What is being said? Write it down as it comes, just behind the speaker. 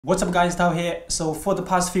What's up guys, Tao here. So for the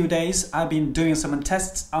past few days, I've been doing some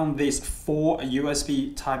tests on these 4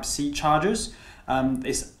 USB Type-C chargers.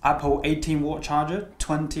 This Apple 18-watt charger,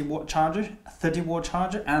 20-watt charger, 30-watt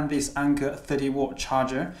charger, and this Anker 30-watt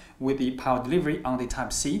charger with the power delivery on the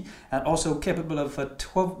Type-C, and also capable of a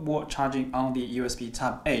 12-watt charging on the USB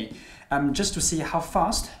Type-A. Just to see how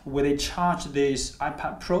fast will they charge this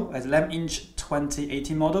iPad Pro as 11-inch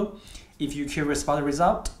 2018 model. If you're curious about the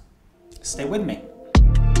result, stay with me.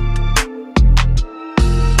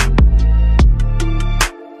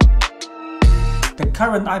 The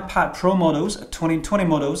current iPad Pro models, 2020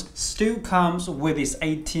 models, still comes with this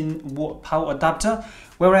 18-watt power adapter,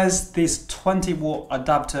 whereas this 20-watt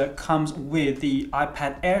adapter comes with the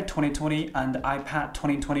iPad Air 2020 and iPad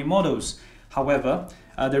 2020 models. However,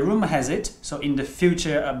 the rumor has it, so in the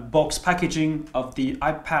future box packaging of the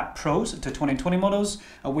iPad Pros, the 2020 models,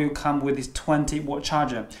 will come with this 20-watt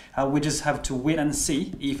charger. We just have to wait and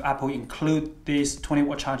see if Apple include this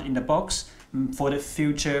 20-watt charger in the box for the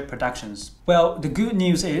future productions. Well, the good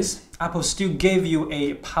news is Apple still gave you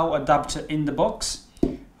a power adapter in the box.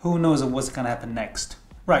 Who knows what's gonna happen next?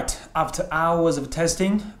 Right, after hours of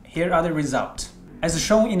testing, here are the results. As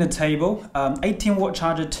shown in the table, 18-watt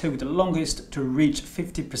charger took the longest to reach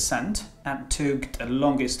 50% and took the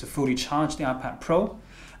longest to fully charge the iPad Pro,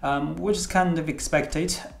 which is kind of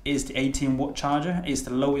expected, is the 18-watt charger is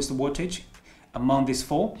the lowest wattage among these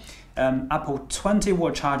 4. Apple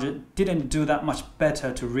 20-watt charger didn't do that much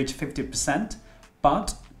better to reach 50%,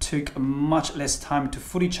 but took much less time to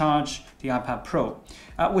fully charge the iPad Pro,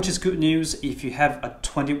 which is good news if you have a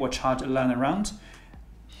 20-watt charger lying around.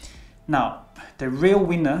 Now, the real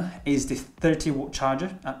winner is the 30-watt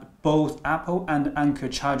charger. Both Apple and Anker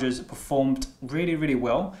chargers performed really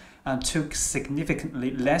well and took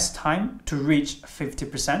significantly less time to reach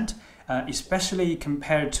 50%, especially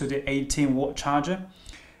compared to the 18-watt charger,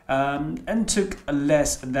 and took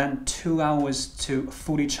less than 2 hours to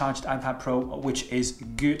fully charge the iPad Pro, which is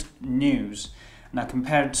good news. Now,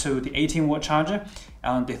 compared to the 18-watt charger,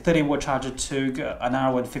 the 30-watt charger took 1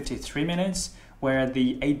 hour and 53 minutes, where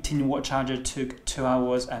the 18-watt charger took 2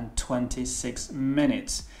 hours and 26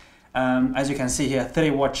 minutes. As you can see here,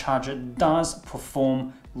 30-watt charger does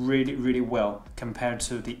perform really well compared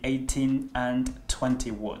to the 18 and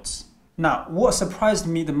 20 watts. Now, what surprised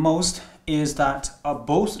me the most is that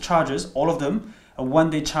both chargers, all of them, when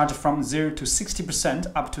they charge from 0 to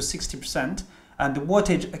 60% up to 60%, and the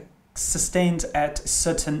wattage sustained at a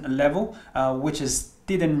certain level, which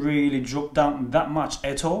didn't really drop down that much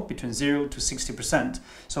at all between 0 to 60%.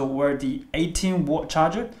 So where the 18-watt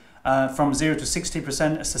charger from 0 to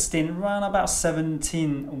 60% sustained around about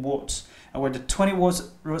 17 watts, where the 20 watts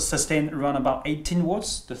sustained around about 18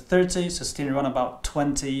 watts, the 30 sustained around about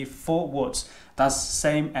 24 watts. That's the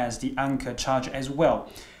same as the Anker charger as well.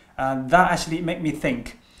 That actually made me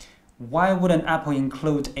think, why wouldn't Apple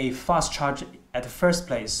include a fast charger at the first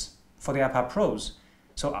place for the iPad Pros?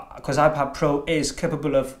 So, because iPad Pro is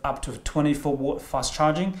capable of up to 24-watt fast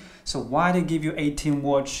charging, so why they give you 18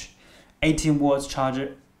 watts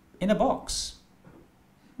charger in a box?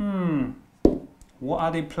 What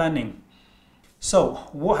are they planning? So,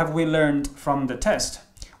 what have we learned from the test?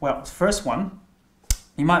 Well, first one,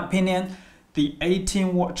 in my opinion, the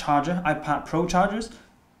 18-watt charger, iPad Pro chargers,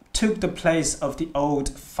 took the place of the old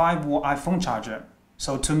 5-watt iPhone charger.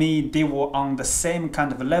 So to me, they were on the same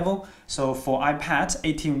kind of a level. So for iPad,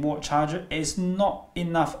 18-watt charger is not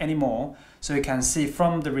enough anymore. So you can see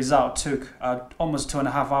from the result, took almost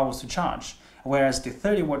 2.5 hours to charge, whereas the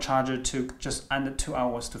 30-watt charger took just under 2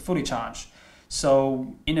 hours to fully charge.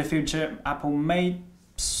 So in the future, Apple may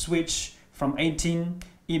switch from 18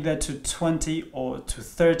 either to 20 or to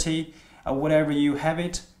 30, whatever you have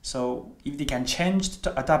it. So if they can change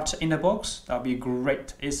the adapter in the box, that would be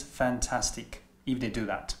great. It's fantastic if they do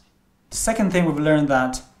that. The second thing we've learned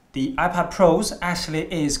that the iPad Pros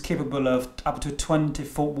actually is capable of up to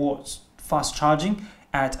 24 watts fast charging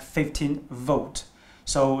at 15 volt.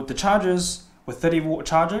 So the chargers with 30-watt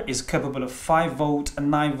charger is capable of 5 volt,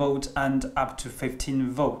 9 volt, and up to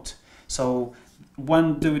 15 volt. So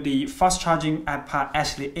when the fast charging iPad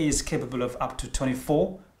actually is capable of up to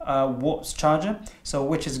 24 watts charger, so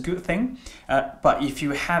which is a good thing. But if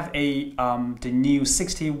you have the new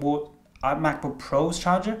 60-watt MacBook Pro's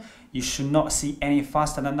charger, you should not see any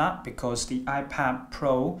faster than that, because the iPad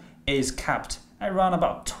Pro is capped at around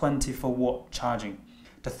about 24-watt charging.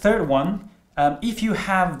 The third one, if you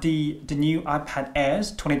have the new iPad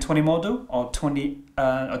Airs 2020 model or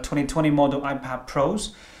 2020 model iPad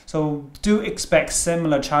Pros, so do expect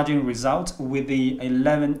similar charging results with the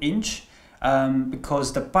 11-inch,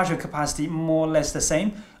 because the battery capacity more or less the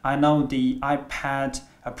same. I know the iPad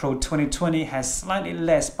Pro 2020 has slightly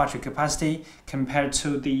less battery capacity compared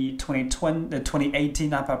to the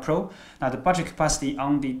 2018 iPad Pro. Now the battery capacity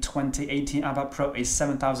on the 2018 iPad Pro is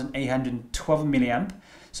 7,812 mAh.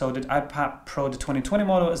 So the iPad Pro, the 2020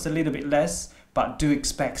 model, is a little bit less, but do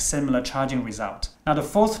expect similar charging result. Now the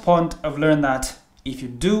fourth point, I've learned that if you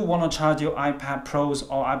do want to charge your iPad Pros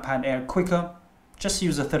or iPad Air quicker, just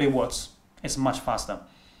use the 30 watts. It's much faster.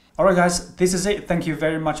 Alright guys, this is it. Thank you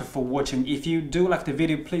very much for watching. If you do like the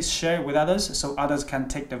video, please share it with others so others can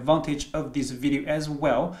take advantage of this video as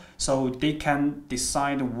well, so they can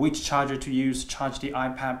decide which charger to use, charge the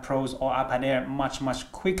iPad Pros or iPad Air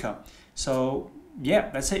much quicker. So yeah,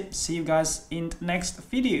 that's it. See you guys in the next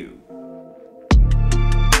video.